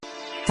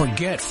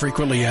Forget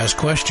frequently asked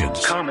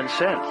questions. Common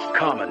sense,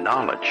 common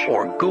knowledge,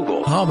 or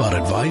Google. How about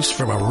advice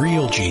from a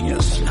real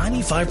genius?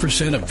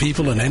 95% of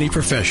people in any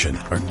profession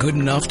are good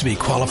enough to be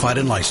qualified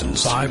and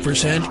licensed.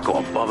 5% go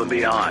above and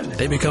beyond.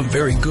 They become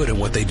very good at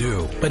what they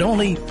do, but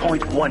only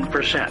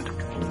 0.1%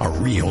 are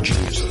real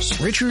geniuses.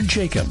 Richard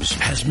Jacobs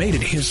has made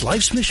it his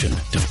life's mission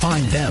to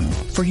find them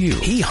for you.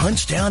 He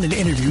hunts down and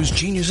interviews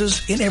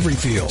geniuses in every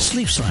field.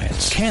 Sleep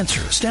science, cancer,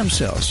 stem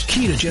cells,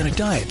 ketogenic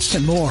diets,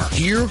 and more.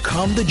 Here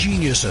come the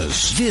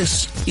geniuses.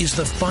 This is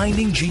the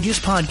Finding Genius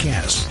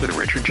Podcast with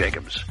Richard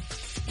Jacobs.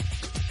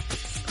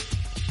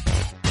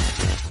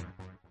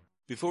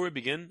 Before we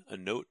begin, a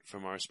note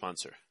from our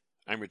sponsor.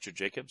 I'm Richard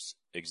Jacobs,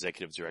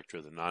 Executive Director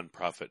of the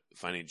nonprofit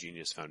Finding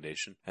Genius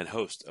Foundation and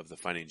host of the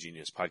Finding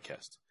Genius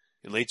Podcast.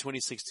 In late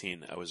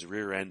 2016, I was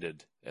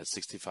rear-ended at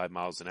 65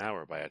 miles an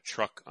hour by a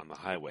truck on the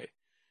highway,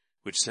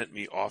 which sent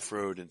me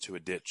off-road into a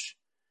ditch.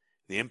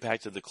 The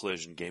impact of the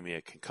collision gave me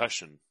a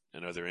concussion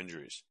and other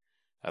injuries.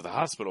 At the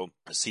hospital,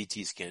 a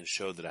CT scan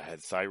showed that I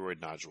had thyroid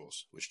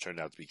nodules, which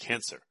turned out to be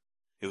cancer.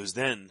 It was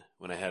then,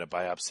 when I had a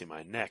biopsy of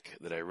my neck,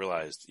 that I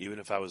realized even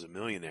if I was a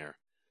millionaire,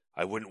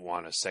 I wouldn't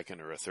want a second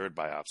or a third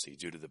biopsy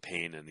due to the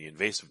pain and the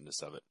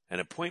invasiveness of it.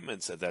 And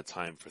appointments at that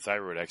time for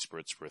thyroid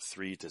experts were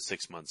 3 to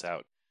 6 months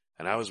out.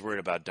 And I was worried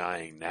about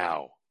dying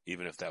now,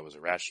 even if that was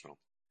irrational.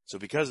 So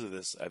because of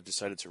this, I've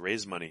decided to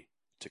raise money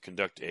to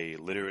conduct a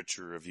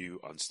literature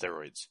review on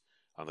steroids,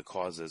 on the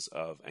causes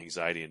of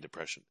anxiety and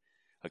depression,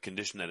 a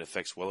condition that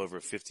affects well over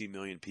 50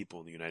 million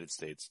people in the United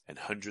States and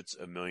hundreds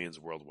of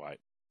millions worldwide.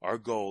 Our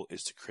goal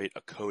is to create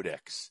a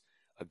codex,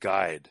 a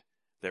guide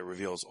that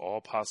reveals all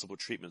possible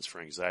treatments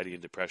for anxiety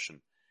and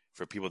depression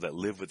for people that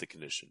live with the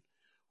condition,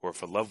 or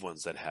for loved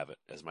ones that have it,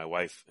 as my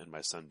wife and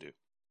my son do.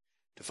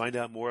 To find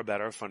out more about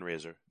our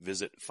fundraiser,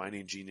 visit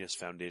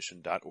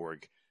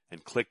findinggeniusfoundation.org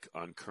and click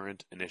on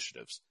current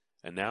initiatives.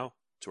 And now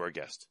to our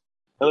guest.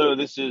 Hello,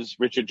 this is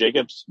Richard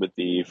Jacobs with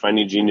the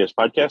Finding Genius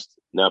Podcast,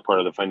 now part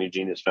of the Finding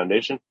Genius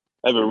Foundation.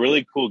 I have a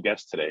really cool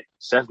guest today,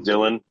 Seth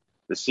Dillon,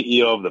 the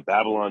CEO of the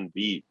Babylon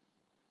Bee.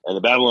 And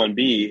the Babylon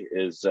Bee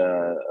is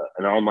an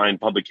online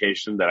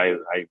publication that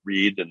I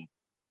read, and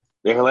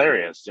they're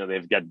hilarious. You know,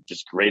 they've got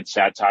just great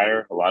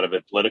satire, a lot of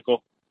it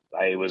political.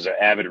 I was an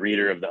avid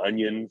reader of The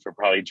Onion for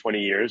probably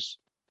 20 years,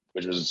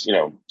 which was,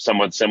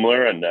 somewhat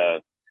similar. And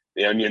The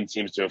Onion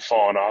seems to have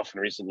fallen off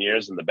in recent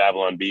years, and the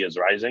Babylon Bee is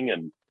rising.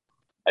 And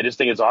I just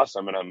think it's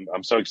awesome. And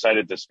I'm so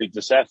excited to speak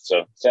to Seth.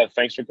 So, Seth,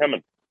 thanks for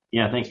coming.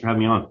 Yeah, thanks for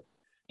having me on.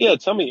 Yeah,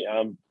 tell me,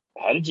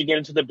 how did you get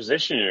into the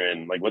position you're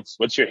in? Like,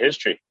 what's your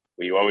history?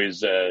 Were you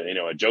always, a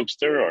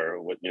jokester,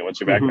 or what's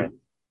your background?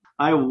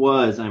 I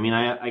was. I mean,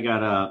 I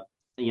got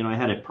I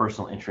had a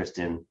personal interest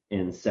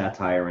in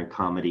satire and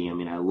comedy. I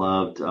mean, I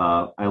loved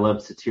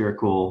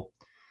satirical,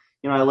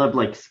 I loved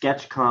like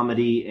sketch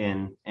comedy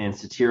and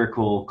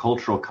satirical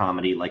cultural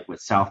comedy, like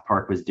what South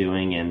Park was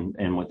doing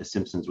and what The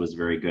Simpsons was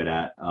very good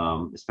at,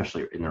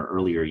 especially in their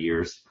earlier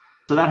years.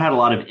 So that had a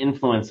lot of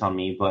influence on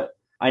me, but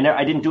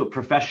I didn't do it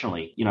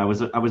professionally. I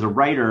was a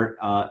writer,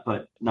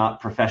 but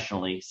not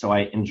professionally. So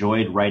I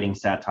enjoyed writing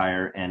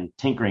satire and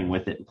tinkering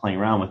with it and playing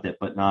around with it,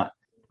 but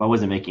I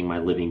wasn't making my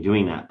living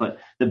doing that. But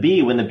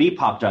when the Bee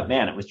popped up,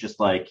 man, it was just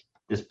like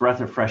this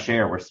breath of fresh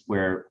air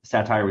where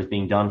satire was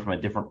being done from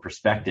a different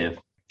perspective.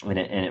 And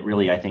it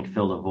really, I think,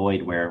 filled a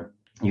void where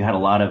you had a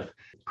lot of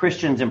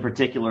Christians in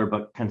particular,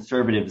 but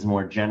conservatives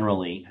more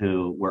generally,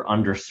 who were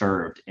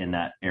underserved in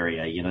that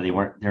area.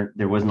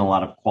 There wasn't a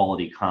lot of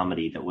quality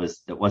comedy that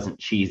wasn't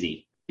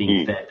cheesy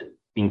being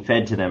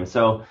fed to them.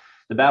 So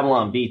the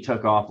Babylon Bee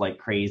took off like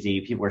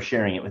crazy. People were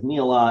sharing it with me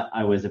a lot.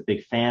 I was a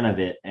big fan of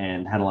it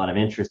and had a lot of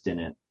interest in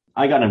it.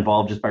 I got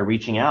involved just by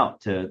reaching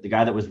out to the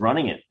guy that was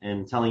running it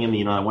and telling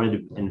him, I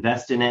wanted to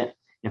invest in it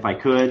if I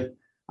could.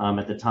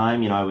 At the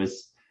time, I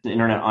was an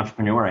internet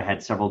entrepreneur. I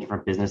had several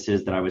different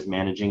businesses that I was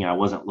managing. I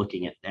wasn't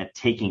looking at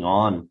taking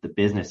on the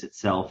business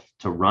itself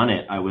to run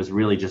it. I was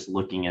really just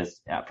looking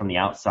from the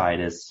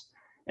outside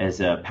as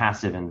a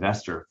passive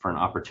investor for an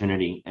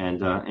opportunity.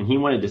 And he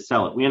wanted to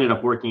sell it. We ended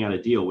up working out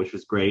a deal, which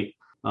was great.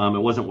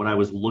 It wasn't what I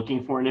was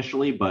looking for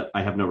initially, but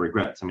I have no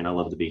regrets. I mean, I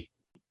love the Bee.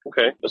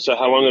 Okay. So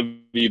how long have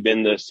you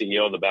been the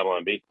CEO of the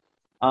Babylon Bee?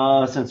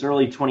 Since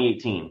early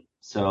 2018.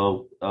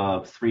 So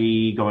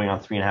going on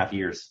 3.5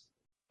 years.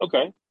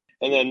 Okay.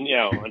 And then,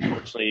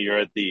 unfortunately, you're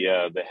at the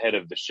head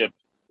of the ship,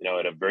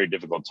 at a very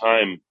difficult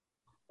time.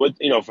 What,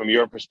 from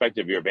your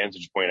perspective, your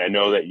vantage point, I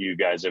know that you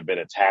guys have been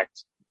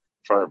attacked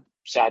for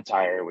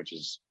satire, which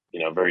is,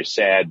 very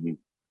sad, and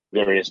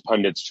various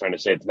pundits trying to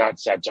say it's not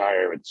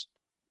satire, it's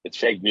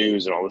fake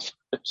news and all this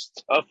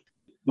stuff.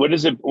 What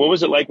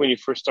was it like when you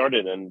first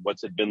started, and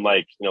what's it been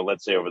like,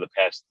 let's say over the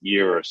past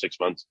year or 6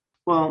 months?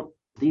 Well,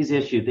 the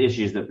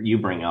issues that you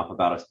bring up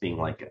about us being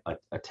like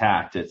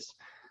attacked, it's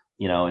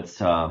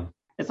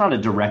not a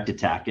direct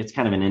attack. It's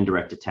kind of an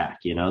indirect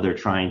attack. They're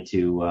trying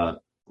to,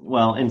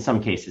 in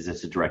some cases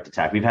it's a direct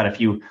attack. We've had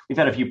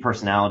a few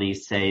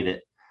personalities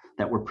say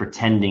that we're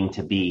pretending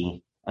to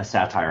be a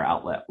satire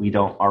outlet.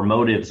 Our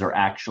motives are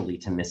actually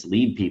to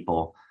mislead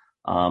people.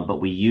 but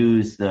we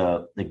use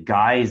the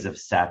guise of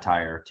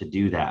satire to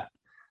do that.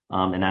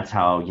 And that's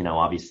how,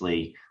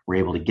 obviously we're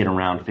able to get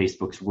around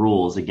Facebook's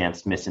rules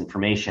against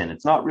misinformation.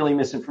 It's not really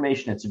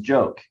misinformation. It's a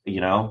joke,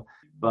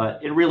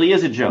 but it really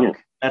is a joke.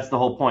 Yeah. That's the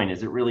whole point,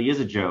 is it really is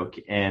a joke.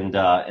 And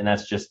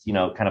that's just,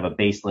 kind of a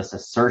baseless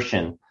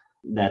assertion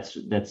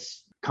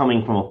that's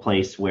coming from a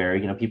place where,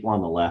 people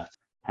on the left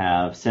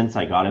have, since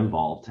I got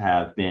involved,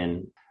 have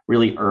been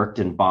really irked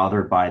and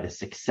bothered by the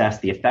success,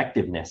 the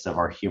effectiveness of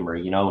our humor.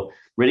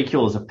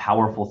 Ridicule is a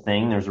powerful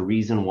thing. There's a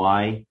reason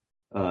why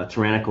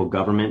tyrannical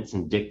governments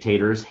and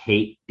dictators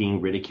hate being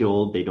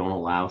ridiculed. They don't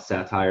allow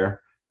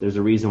satire. There's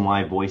a reason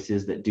why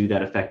voices that do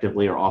that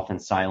effectively are often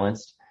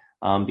silenced,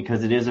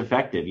 because it is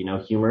effective.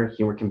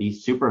 Humor can be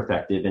super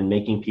effective in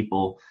making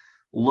people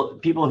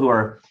who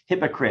are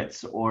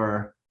hypocrites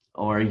or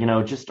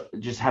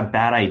just have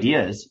bad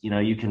ideas.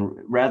 You can,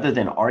 rather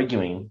than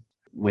arguing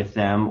with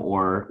them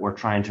or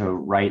trying to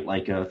write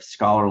like a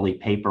scholarly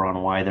paper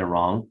on why they're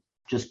wrong,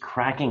 just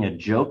cracking a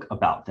joke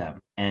about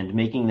them and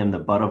making them the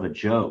butt of a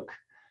joke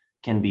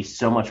can be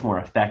so much more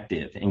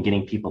effective in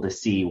getting people to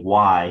see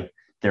why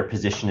their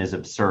position is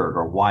absurd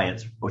or why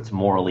it's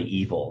morally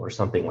evil or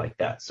something like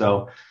that.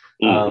 So,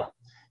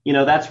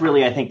 that's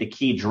really, I think, the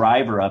key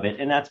driver of it.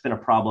 And that's been a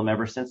problem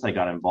ever since I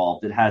got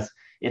involved. It has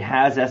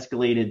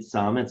escalated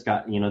some. It's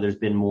got, there's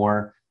been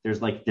more.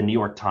 There's like the New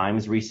York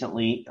Times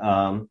recently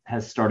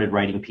has started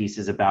writing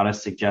pieces about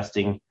us,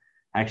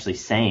 actually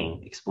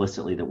saying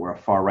explicitly that we're a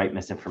far-right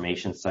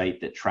misinformation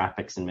site that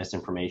traffics in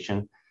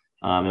misinformation.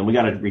 And we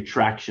got a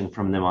retraction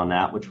from them on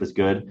that, which was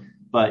good.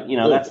 But,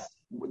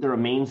 they're a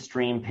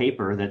mainstream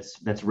paper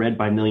that's read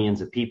by millions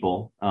of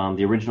people.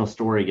 The original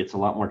story gets a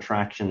lot more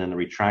traction than the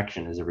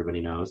retraction, as everybody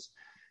knows.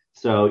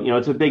 So,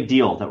 it's a big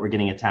deal that we're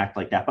getting attacked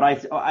like that.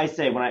 But I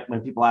say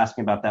when people ask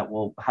me about that,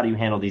 well, how do you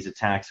handle these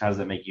attacks? How does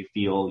that make you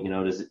feel?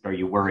 Are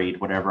you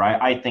worried? Whatever.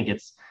 I think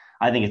it's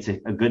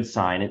a good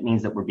sign. It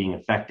means that we're being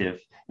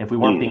effective. If we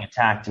weren't being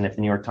attacked, and if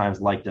the New York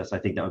Times liked us, I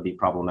think that would be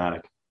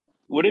problematic.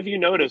 What have you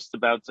noticed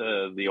about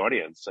the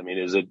audience? I mean,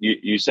 is it,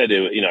 you said,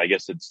 I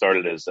guess it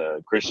started as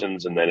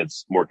Christians and then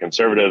it's more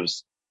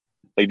conservatives.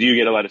 Like, do you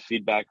get a lot of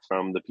feedback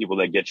from the people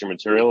that get your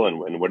material,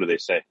 and what do they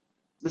say?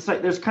 The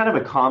site, there's kind of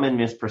a common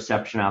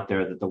misperception out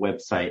there that the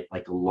website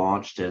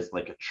launched as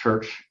like a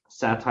church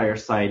satire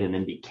site and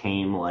then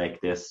became like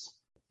this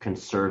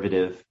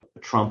conservative,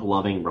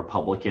 Trump-loving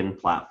Republican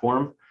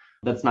platform.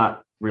 That's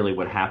not really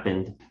what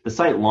happened. The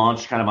site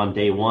launched kind of on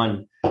day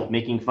one,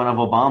 making fun of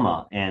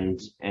Obama,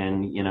 and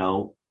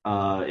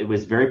it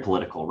was very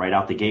political right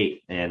out the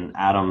gate. And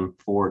Adam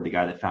Ford, the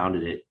guy that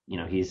founded it,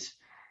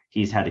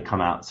 he's had to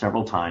come out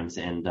several times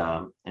and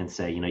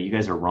say, you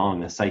guys are wrong.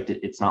 The site,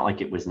 it's not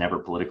like it was never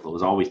political. It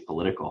was always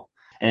political.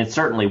 And it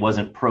certainly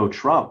wasn't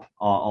pro-Trump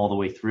all the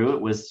way through.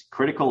 It was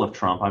critical of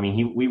Trump. I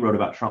mean, we wrote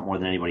about Trump more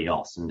than anybody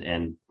else.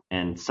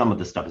 And some of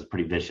the stuff is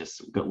pretty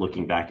vicious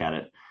looking back at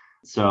it.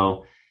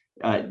 So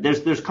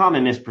there's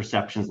common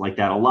misperceptions like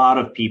that. A lot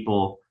of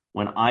people,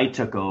 when I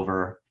took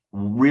over,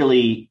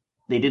 really,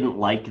 they didn't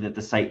like that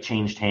the site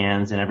changed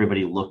hands and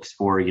everybody looks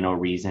for,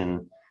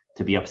 reason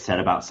to be upset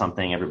about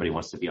something. Everybody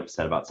wants to be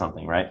upset about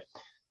something, right?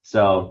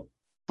 So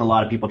a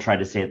lot of people tried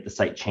to say that the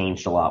site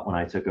changed a lot when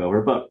I took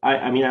over, but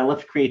I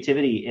left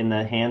creativity in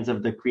the hands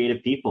of the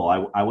creative people.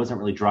 I wasn't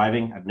really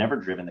driving. I've never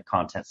driven the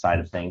content side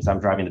of things. I'm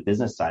driving the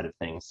business side of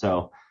things.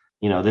 So,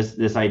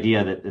 this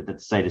idea that the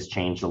site has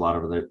changed a lot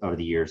over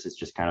the years is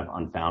just kind of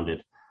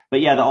unfounded.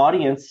 But yeah, the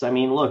audience,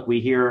 look, we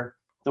hear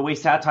the way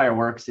satire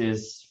works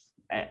is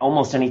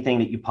almost anything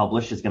that you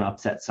publish is going to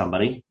upset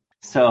somebody.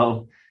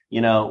 So,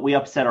 we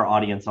upset our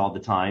audience all the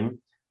time.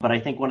 But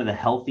I think one of the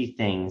healthy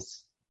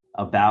things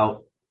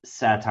about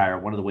satire,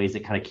 one of the ways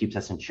that kind of keeps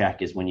us in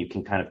check, is when you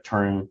can kind of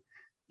turn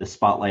the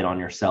spotlight on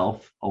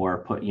yourself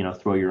or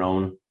throw your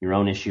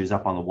own issues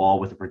up on the wall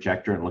with a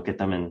projector and look at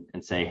them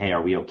and say, hey,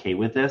 are we okay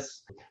with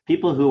this?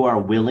 People who are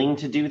willing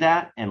to do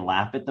that and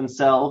laugh at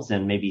themselves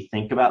and maybe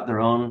think about their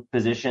own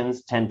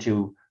positions tend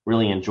to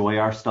really enjoy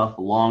our stuff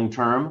long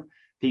term.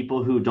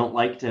 People who don't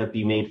like to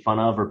be made fun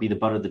of or be the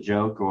butt of the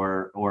joke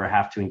or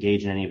have to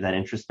engage in any of that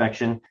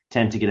introspection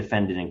tend to get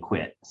offended and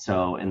quit.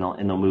 So, and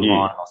they'll move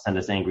on. They'll send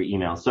us angry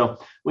emails. So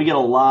we get a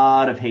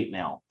lot of hate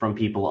mail from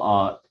people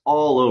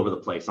all over the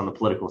place on the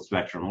political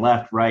spectrum,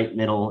 left, right,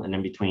 middle, and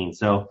in between.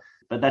 So,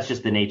 but that's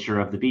just the nature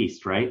of the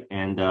beast, right?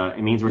 And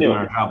it means we're doing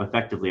our job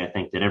effectively. I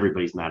think that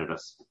everybody's mad at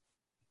us.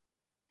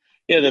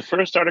 Yeah, the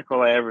first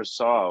article I ever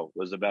saw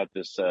was about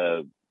this.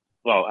 I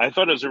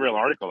thought it was a real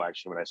article,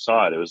 actually, when I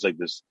saw it. It was like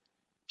this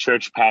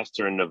church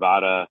pastor in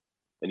Nevada,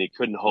 and he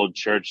couldn't hold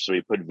church, so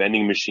he put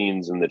vending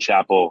machines in the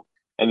chapel.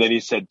 And then he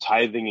said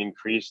tithing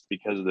increased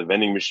because of the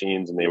vending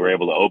machines, and they were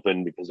able to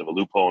open because of a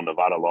loophole in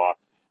Nevada law.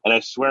 And I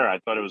swear, I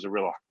thought it was a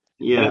real.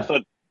 Yeah, I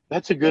thought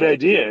that's a good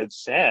idea.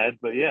 It's sad,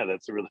 but yeah,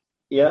 that's a really.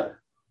 Yeah,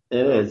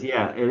 it is.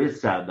 Yeah, it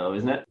is sad though,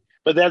 isn't it?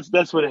 But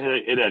that's what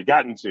it had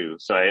gotten to.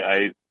 So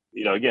I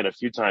again, a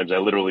few times I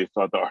literally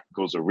thought the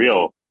articles were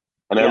real,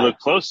 and I looked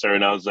closer,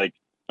 and I was like,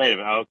 wait a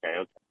minute,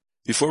 okay.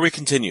 Before we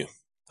continue,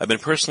 I've been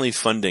personally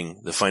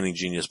funding the Finding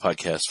Genius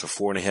podcast for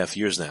 4.5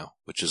 years now,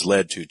 which has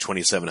led to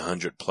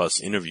 2,700 plus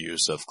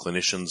interviews of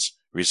clinicians,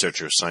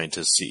 researchers,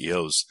 scientists,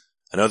 CEOs,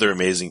 and other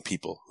amazing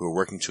people who are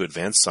working to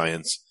advance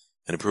science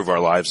and improve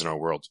our lives and our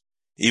world.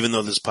 Even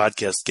though this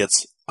podcast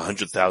gets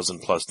 100,000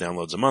 plus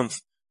downloads a month,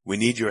 we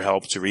need your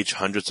help to reach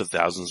hundreds of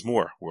thousands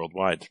more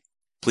worldwide.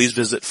 Please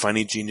visit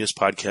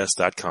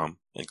findinggeniuspodcast.com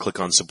and click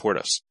on Support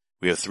Us.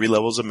 We have 3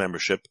 levels of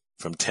membership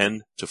from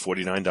 $10 to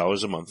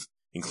 $49 a month,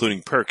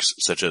 including perks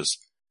such as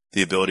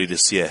the ability to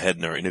see ahead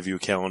in our interview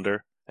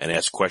calendar and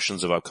ask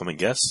questions of upcoming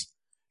guests,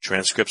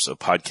 transcripts of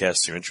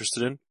podcasts you're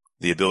interested in,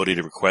 the ability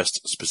to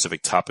request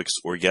specific topics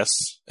or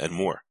guests, and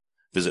more.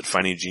 Visit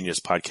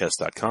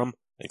findinggeniuspodcast.com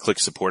and click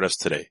Support Us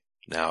today.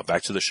 Now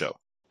back to the show.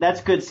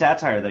 That's good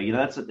satire, though.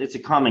 It's a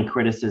common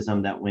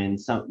criticism that when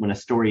a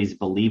story is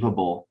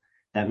believable,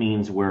 that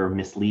means we're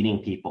misleading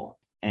people,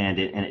 and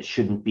it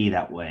shouldn't be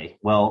that way.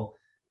 Well,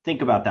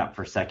 think about that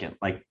for a second.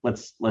 Like,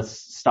 let's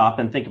stop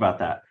and think about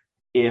that.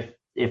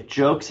 If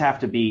jokes have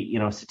to be,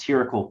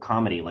 satirical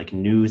comedy, like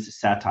news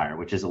satire,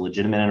 which is a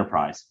legitimate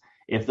enterprise,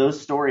 if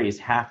those stories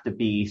have to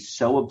be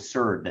so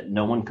absurd that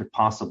no one could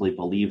possibly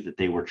believe that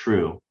they were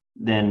true,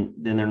 then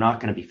they're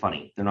not going to be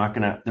funny. They're not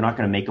going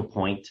to make a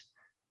point.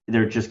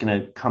 They're just going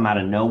to come out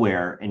of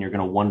nowhere, and you're going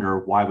to wonder,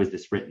 why was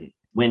this written?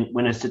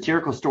 When a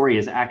satirical story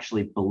is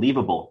actually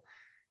believable,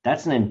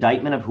 that's an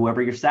indictment of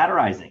whoever you're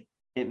satirizing.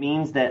 It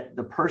means that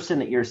the person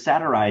that you're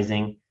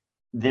satirizing,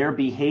 their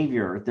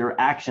behavior, their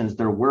actions,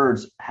 their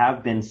words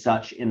have been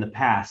such in the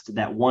past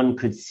that one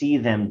could see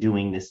them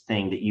doing this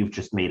thing that you've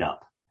just made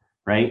up,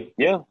 right?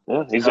 Yeah,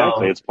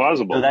 exactly. It's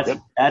plausible. So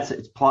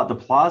the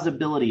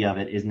plausibility of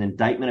it is an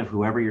indictment of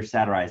whoever you're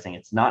satirizing.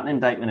 It's not an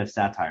indictment of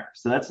satire.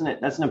 So that's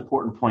an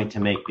important point to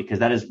make, because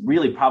that is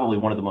really probably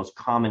one of the most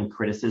common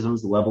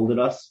criticisms leveled at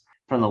us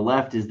from the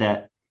left is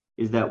that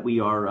we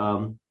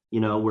are,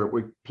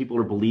 we're people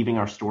are believing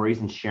our stories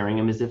and sharing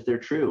them as if they're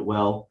true.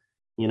 Well,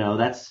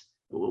 that's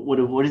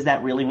what does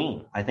that really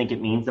mean? I think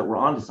it means that we're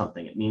onto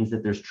something. It means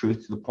that there's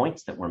truth to the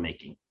points that we're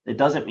making. It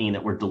doesn't mean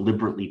that we're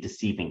deliberately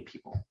deceiving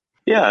people.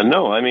 Yeah,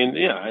 no,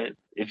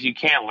 if you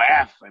can't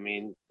laugh,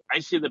 I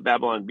see the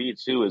Babylon Bee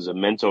too as a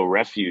mental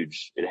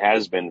refuge. It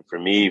has been for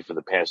me for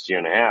the past year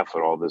and a half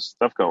with all this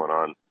stuff going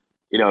on.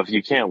 If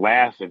you can't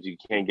laugh, if you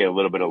can't get a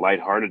little bit of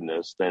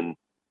lightheartedness, then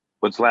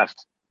what's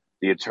left?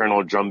 The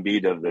eternal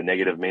drumbeat of the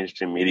negative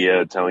mainstream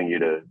media telling you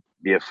to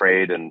be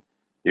afraid and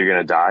you're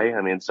going to die.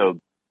 So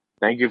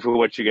thank you for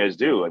what you guys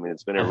do.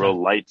 It's been a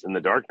real light in the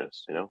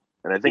darkness, and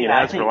I think it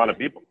has for a lot of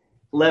people.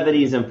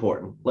 Levity is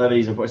important,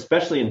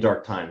 especially in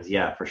dark times.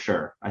 Yeah, for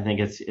sure. I think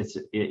it's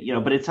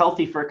but it's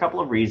healthy for a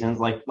couple of reasons.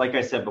 Like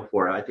I said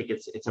before, I think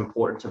it's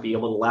important to be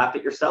able to laugh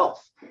at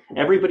yourself.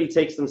 Everybody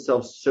takes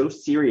themselves so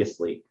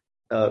seriously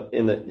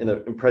in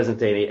the present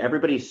day.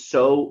 Everybody's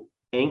so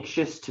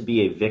anxious to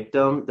be a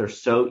victim. They're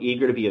so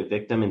eager to be a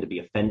victim and to be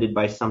offended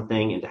by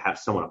something and to have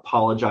someone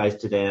apologize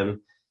to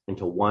them and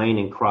to whine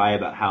and cry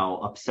about how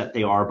upset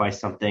they are by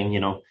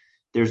something.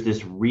 There's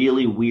this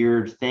really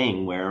weird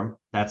thing where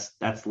that's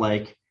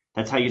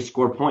how you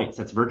score points.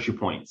 That's virtue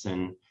points.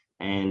 And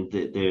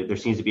there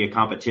seems to be a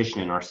competition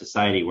in our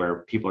society where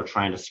people are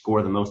trying to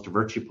score the most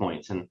virtue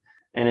points. And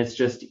it's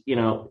just,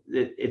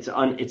 it's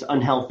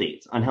unhealthy.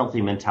 It's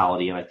unhealthy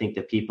mentality. And I think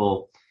that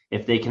people,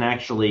 if they can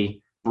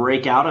actually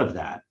break out of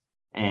that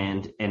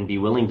and be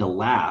willing to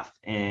laugh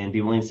and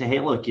be willing to say,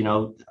 hey, look,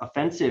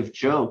 offensive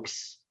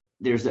jokes,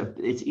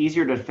 it's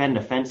easier to defend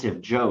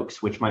offensive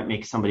jokes, which might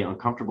make somebody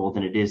uncomfortable,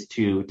 than it is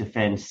to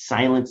defend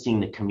silencing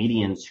the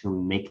comedians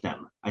who make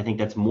them. I think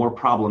that's more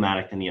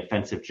problematic than the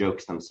offensive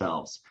jokes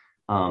themselves.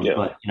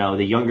 But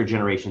the younger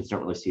generations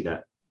don't really see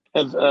that.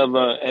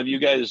 Have you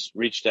guys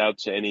reached out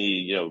to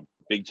any,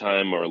 big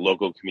time or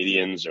local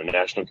comedians or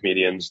national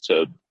comedians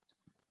to,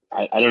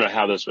 I don't know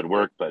how this would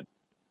work, but,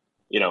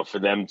 for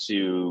them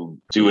to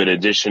do an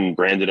edition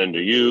branded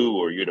under you,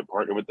 or you to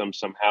partner with them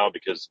somehow?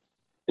 Because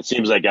it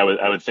seems like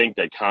I would think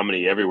that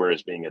comedy everywhere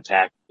is being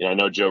attacked. I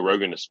know Joe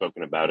Rogan has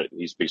spoken about it.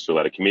 He speaks to a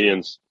lot of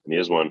comedians, and he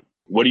is one.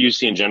 What do you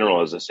see in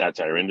general as a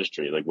satire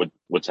industry? Like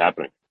what's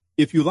happening?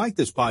 If you like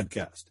this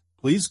podcast,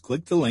 please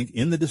click the link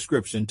in the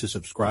description to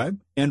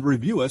subscribe and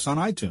review us on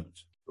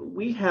iTunes.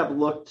 We have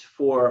looked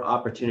for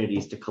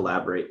opportunities to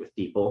collaborate with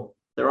people.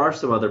 There are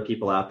some other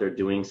people out there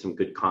doing some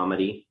good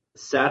comedy.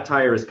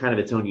 Satire is kind of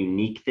its own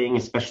unique thing,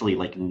 especially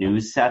like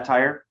news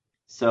satire.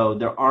 So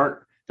there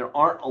aren't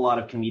a lot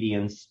of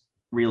comedians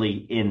really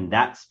in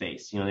that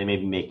space. They may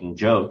be making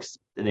jokes,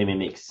 they may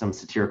make some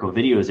satirical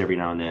videos every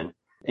now and then.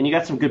 And you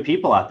got some good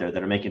people out there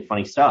that are making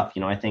funny stuff.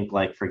 I think,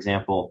 like, for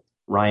example,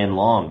 Ryan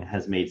Long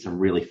has made some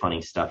really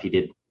funny stuff. He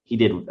did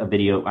a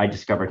video. I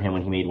discovered him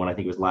when he made one, I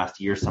think it was last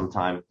year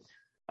sometime,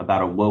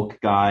 about a woke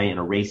guy and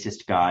a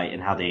racist guy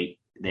and how they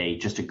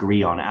just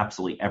agree on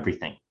absolutely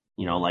everything,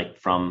 like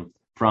from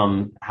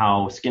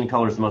how skin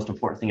color is the most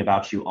important thing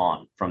about you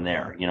on from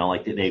there,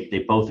 like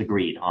they both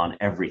agreed on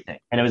everything.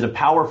 And it was a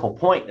powerful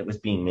point that was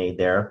being made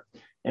there.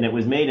 And it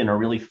was made in a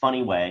really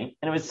funny way.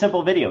 And it was a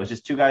simple video. It was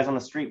just two guys on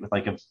the street with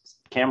like a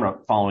camera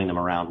following them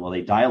around while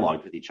they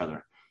dialogued with each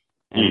other.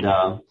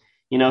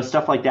 And,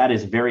 stuff like that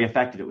is very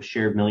effective. It was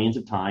shared millions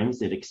of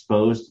times. It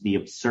exposed the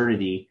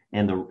absurdity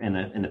and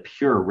the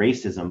pure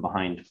racism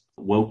behind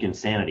woke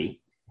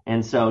insanity.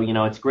 And so,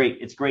 it's great.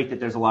 It's great that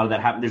there's a lot of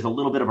that happening. There's a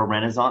little bit of a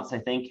renaissance, I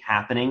think,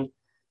 happening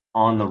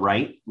on the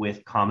right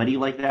with comedy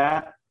like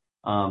that.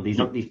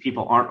 These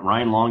people aren't.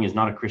 Ryan Long is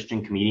not a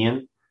Christian comedian.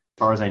 As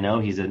far as I know,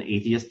 he's an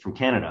atheist from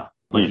Canada.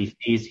 But he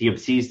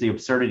sees the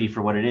absurdity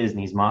for what it is, and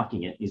he's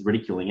mocking it. He's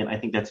ridiculing it. I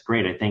think that's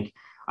great.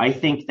 I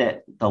think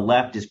that the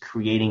left is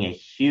creating a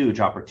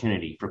huge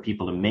opportunity for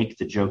people to make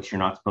the jokes you're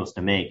not supposed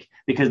to make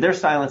because they're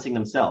silencing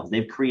themselves.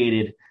 They've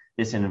created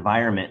this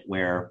environment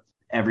where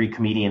every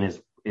comedian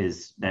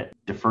is that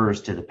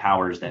defers to the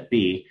powers that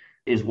be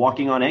is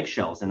walking on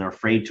eggshells, and they're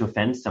afraid to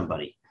offend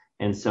somebody.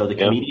 And so the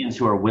comedians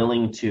who are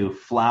willing to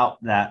flout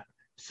that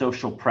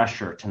social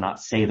pressure to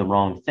not say the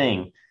wrong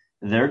thing,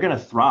 they're going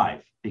to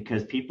thrive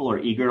because people are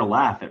eager to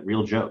laugh at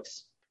real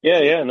jokes.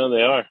 Yeah, no,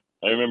 they are.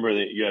 I remember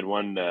that you had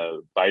one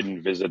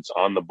Biden visits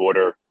on the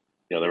border,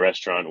 the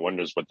restaurant,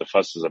 wonders what the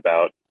fuss is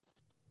about.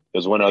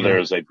 There's one other, it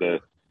was like the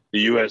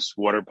U.S.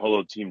 water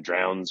polo team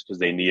drowns because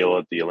they kneel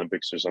at the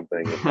Olympics or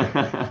something.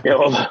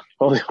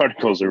 All the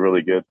articles are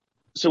really good.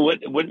 So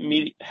what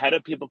media, how do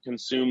people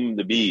consume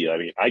the Bee? I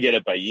mean, I get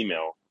it by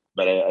email,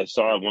 but I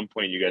saw at one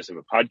point you guys have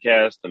a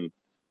podcast, and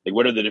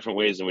what are the different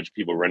ways in which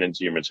people run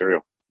into your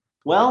material?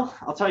 Well,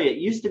 I'll tell you, it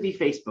used to be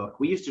Facebook.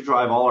 We used to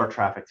drive all our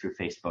traffic through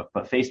Facebook,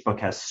 but Facebook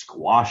has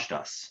squashed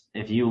us.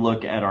 If you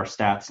look at our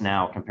stats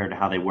now compared to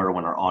how they were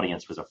when our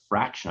audience was a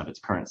fraction of its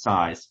current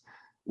size,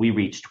 we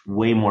reached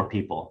way more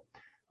people.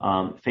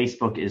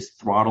 Facebook is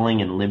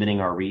throttling and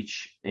limiting our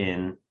reach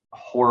in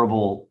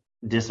horrible,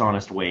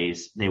 dishonest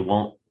ways. They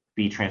won't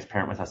be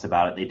transparent with us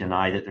about it. They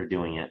deny that they're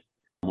doing it.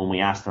 When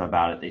we ask them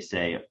about it, they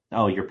say,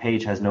 oh, your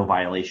page has no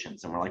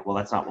violations. And we're like, well,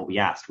 that's not what we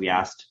asked. We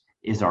asked,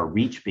 is our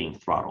reach being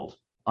throttled?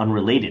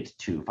 Unrelated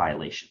to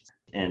violations,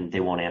 and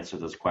they won't answer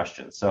those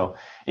questions. So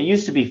it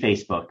used to be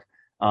Facebook.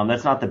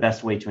 That's not the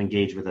best way to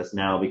engage with us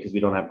now because we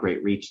don't have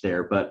great reach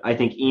there. But I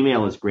think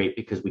email is great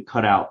because we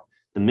cut out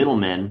the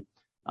middlemen,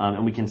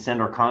 and we can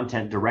send our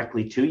content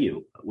directly to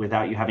you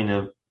without you having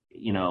to,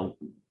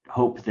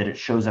 hope that it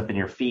shows up in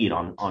your feed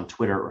on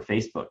Twitter or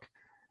Facebook.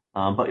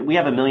 But we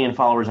have 1 million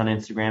followers on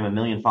Instagram, 1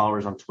 million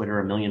followers on Twitter,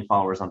 1 million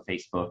followers on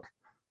Facebook.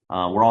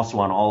 We're also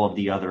on all of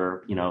the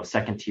other,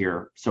 second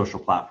tier social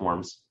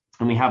platforms.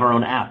 And we have our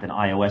own app in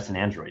iOS and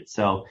Android.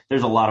 So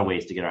there's a lot of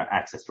ways to get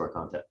access to our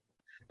content.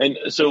 And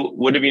so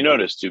what have you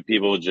noticed? Do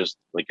people just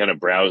kind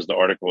of browse the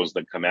articles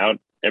that come out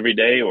every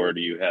day, or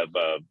do you have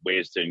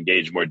ways to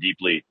engage more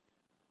deeply?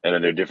 And are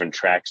there different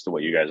tracks to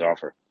what you guys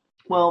offer?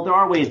 Well, there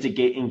are ways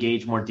to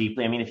engage more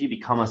deeply. I mean, if you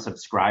become a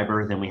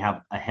subscriber, then we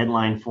have a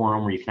headline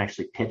forum where you can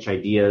actually pitch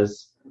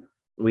ideas.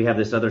 We have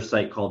this other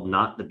site called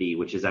Not the Bee,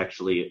 which is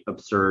actually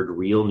absurd,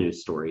 real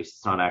news stories.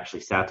 It's not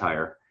actually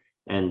satire.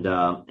 And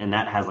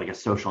that has like a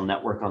social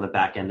network on the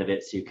back end of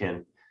it. So you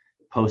can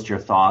post your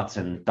thoughts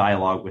and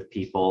dialogue with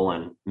people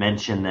and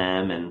mention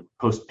them and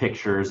post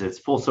pictures. It's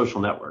full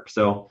social network.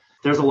 So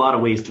there's a lot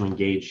of ways to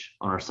engage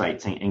on our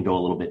sites and go a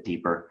little bit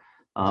deeper.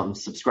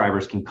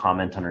 Subscribers can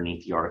comment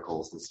underneath the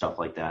articles and stuff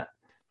like that.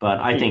 But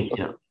I think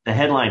the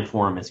headline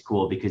forum is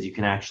cool because you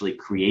can actually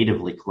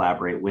creatively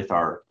collaborate with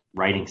our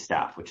writing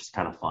staff, which is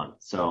kind of fun.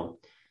 So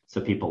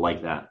people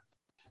like that.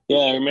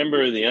 Yeah, I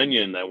remember The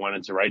Onion. I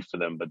wanted to write for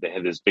them, but they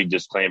had this big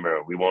disclaimer: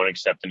 we won't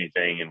accept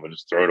anything and we'll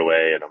just throw it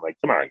away. And I'm like,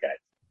 come on, guys.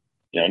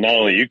 Not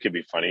only you could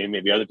be funny,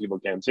 maybe other people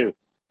can too.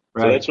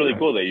 Right, so that's really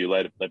cool that you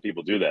let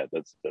people do that.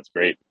 That's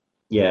great.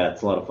 Yeah,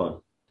 it's a lot of fun.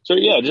 So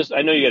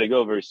I know you got to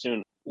go very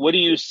soon. What do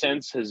you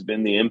sense has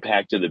been the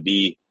impact of the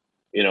Bee,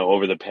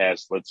 over the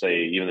past, let's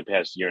say, even the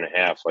past year and a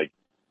half? Like,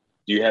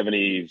 do you have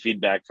any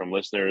feedback from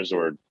listeners,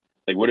 or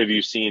what have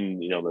you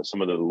seen,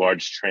 some of the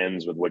large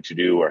trends with what you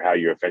do or how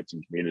you're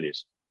affecting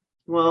communities?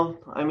 Well,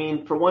 I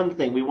mean, for one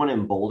thing, we want to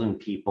embolden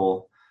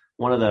people.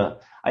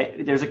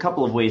 There's a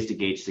couple of ways to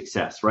gauge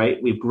success, right?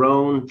 We've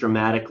grown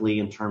dramatically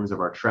in terms of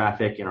our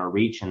traffic and our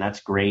reach, and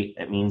that's great.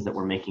 It means that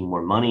we're making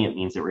more money. It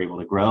means that we're able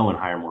to grow and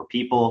hire more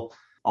people.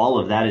 All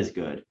of that is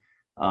good.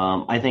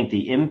 I think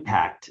the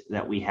impact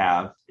that we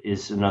have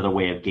is another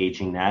way of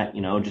gauging that,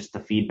 just the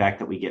feedback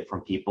that we get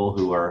from people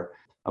who are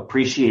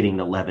appreciating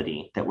the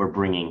levity that we're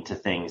bringing to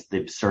things, the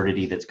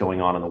absurdity that's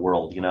going on in the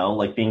world,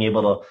 like being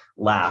able to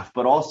laugh,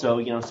 but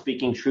also,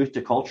 speaking truth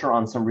to culture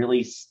on some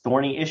really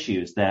thorny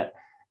issues that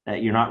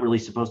you're not really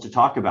supposed to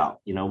talk about.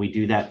 We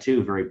do that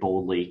too, very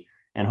boldly,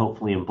 and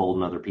hopefully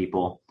embolden other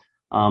people.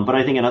 But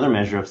I think another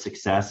measure of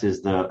success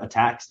is the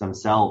attacks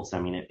themselves. I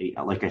mean,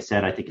 like I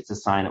said, I think it's a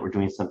sign that we're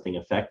doing something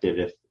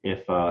effective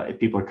if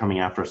people are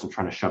coming after us and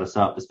trying to shut us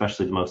up,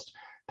 especially the most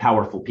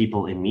powerful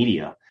people in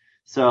media.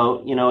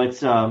 So, it's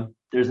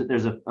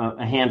there's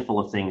a handful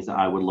of things that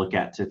I would look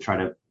at to try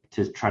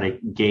to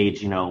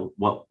gauge,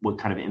 what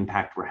kind of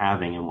impact we're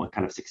having and what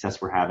kind of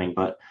success we're having.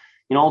 But,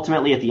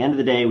 ultimately, at the end of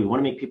the day, we want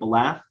to make people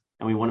laugh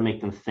and we want to make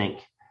them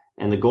think.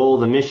 And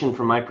the mission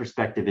from my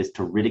perspective is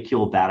to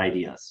ridicule bad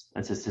ideas.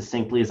 That's as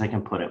succinctly as I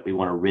can put it. We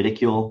want to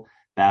ridicule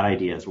bad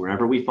ideas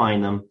wherever we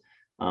find them.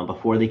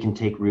 before they can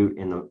take root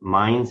in the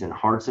minds and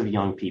hearts of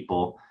young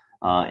people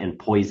and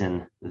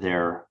poison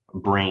their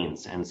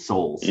brains and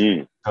souls.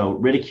 So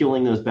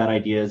ridiculing those bad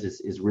ideas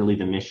is really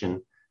the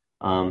mission.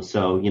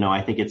 So,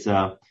 I think it's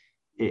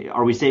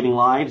are we saving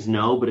lives?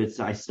 No, but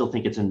I still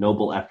think it's a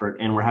noble effort,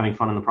 and we're having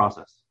fun in the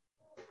process.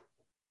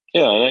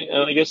 Yeah,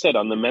 and like I said,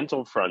 on the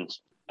mental front,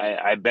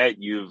 I bet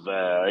you've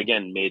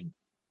again made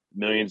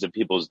millions of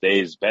people's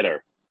days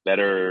better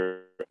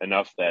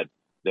enough that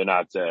they're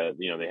not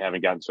they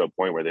haven't gotten to a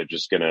point where they're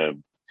just gonna,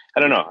 I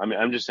don't know. I mean,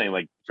 I'm just saying,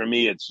 like, for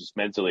me, it's just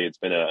mentally, it's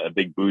been a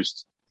big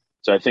boost.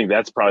 So I think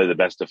that's probably the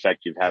best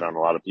effect you've had on a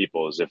lot of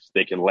people, is if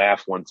they can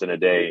laugh once in a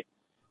day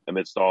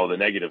amidst all the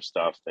negative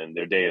stuff, then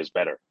their day is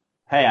better.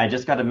 Hey, I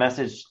just got a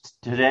message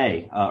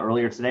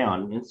earlier today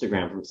on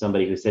Instagram from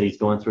somebody who said he's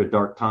going through a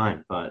dark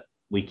time, but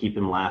we keep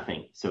him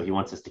laughing. So he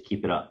wants us to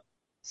keep it up.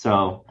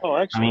 So,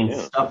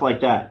 stuff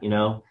like that,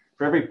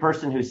 for every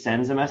person who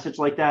sends a message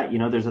like that,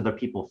 there's other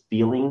people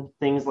feeling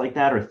things like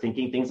that or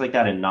thinking things like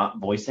that and not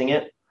voicing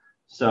it.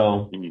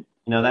 So,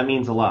 that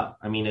means a lot.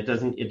 I mean, it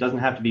doesn't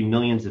have to be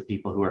millions of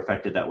people who are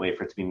affected that way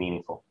for it to be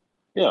meaningful.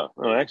 Yeah.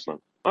 Oh,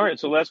 excellent. All right.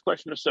 So last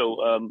question.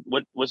 So,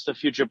 what's the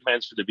future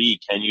plans for the Bee?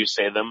 Can you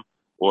say them,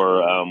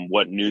 or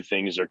what new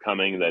things are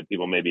coming that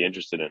people may be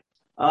interested in?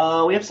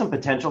 We have some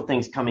potential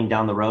things coming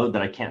down the road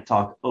that I can't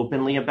talk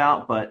openly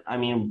about, but I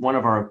mean, one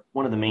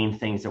of the main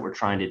things that we're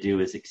trying to do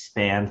is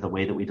expand the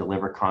way that we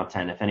deliver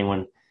content. If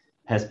anyone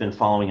has been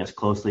following us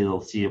closely, they'll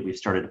see that we've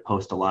started to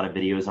post a lot of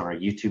videos on our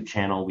YouTube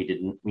channel.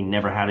 We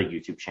never had a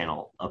YouTube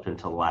channel up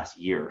until the last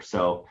year.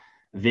 So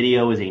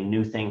video is a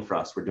new thing for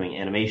us. We're doing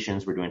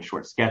animations, we're doing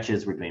short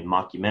sketches, we're doing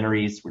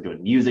mockumentaries, we're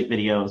doing music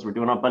videos, we're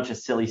doing a bunch of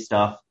silly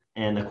stuff,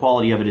 and the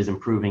quality of it is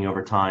improving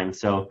over time.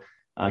 So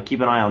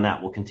keep an eye on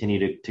that. We'll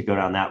continue to go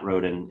down that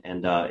road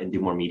and do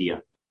more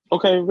media.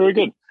 Okay, very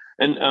good.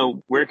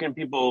 And where can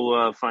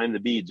people find the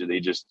Bee? Do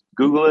they just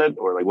Google it,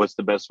 or like what's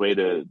the best way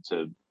to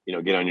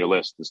get on your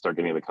list and start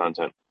getting the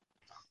content?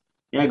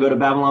 Yeah, go to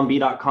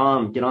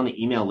BabylonBee.com, get on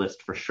the email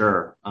list for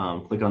sure.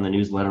 Click on the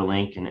newsletter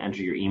link and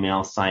enter your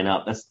email, sign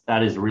up.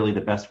 That is really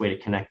the best way to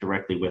connect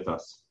directly with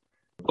us.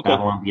 Okay.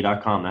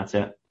 BabylonBee.com, that's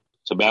it.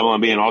 So Babylon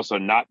Bee, and also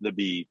Not the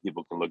Bee,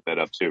 people can look that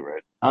up too,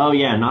 right? Oh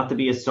yeah, Not the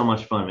Bee is so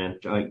much fun, man.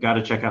 Got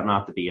to check out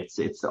Not the Bee.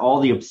 It's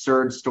all the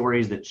absurd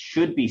stories that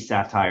should be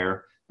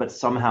satire, but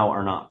somehow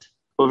are not.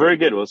 Well, very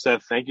good. Well,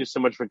 Seth, thank you so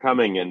much for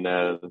coming, and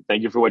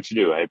thank you for what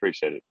you do. I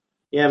appreciate it.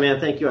 Yeah, man,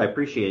 thank you. I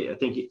appreciate it.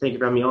 Thank you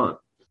for having me on.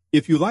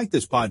 If you like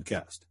this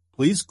podcast,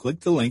 please click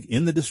the link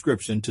in the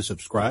description to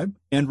subscribe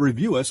and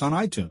review us on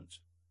iTunes.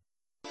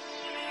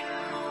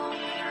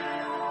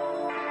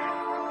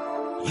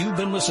 You've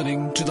been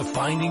listening to the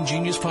Finding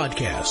Genius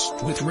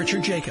podcast with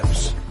Richard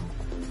Jacobs.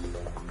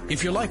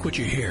 If you like what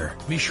you hear,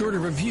 be sure to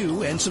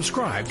review and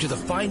subscribe to the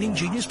Finding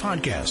Genius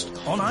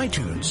podcast on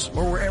iTunes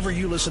or wherever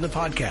you listen to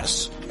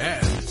podcasts.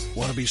 And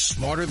want to be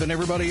smarter than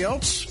everybody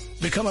else?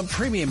 Become a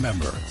premium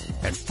member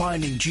at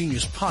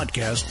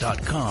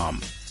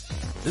FindingGeniusPodcast.com.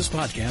 This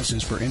podcast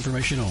is for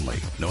information only.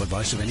 No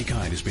advice of any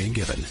kind is being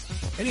given.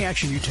 Any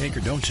action you take or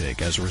don't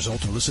take as a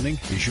result of listening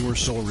is your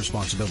sole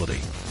responsibility.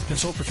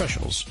 Consult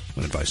professionals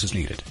when advice is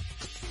needed.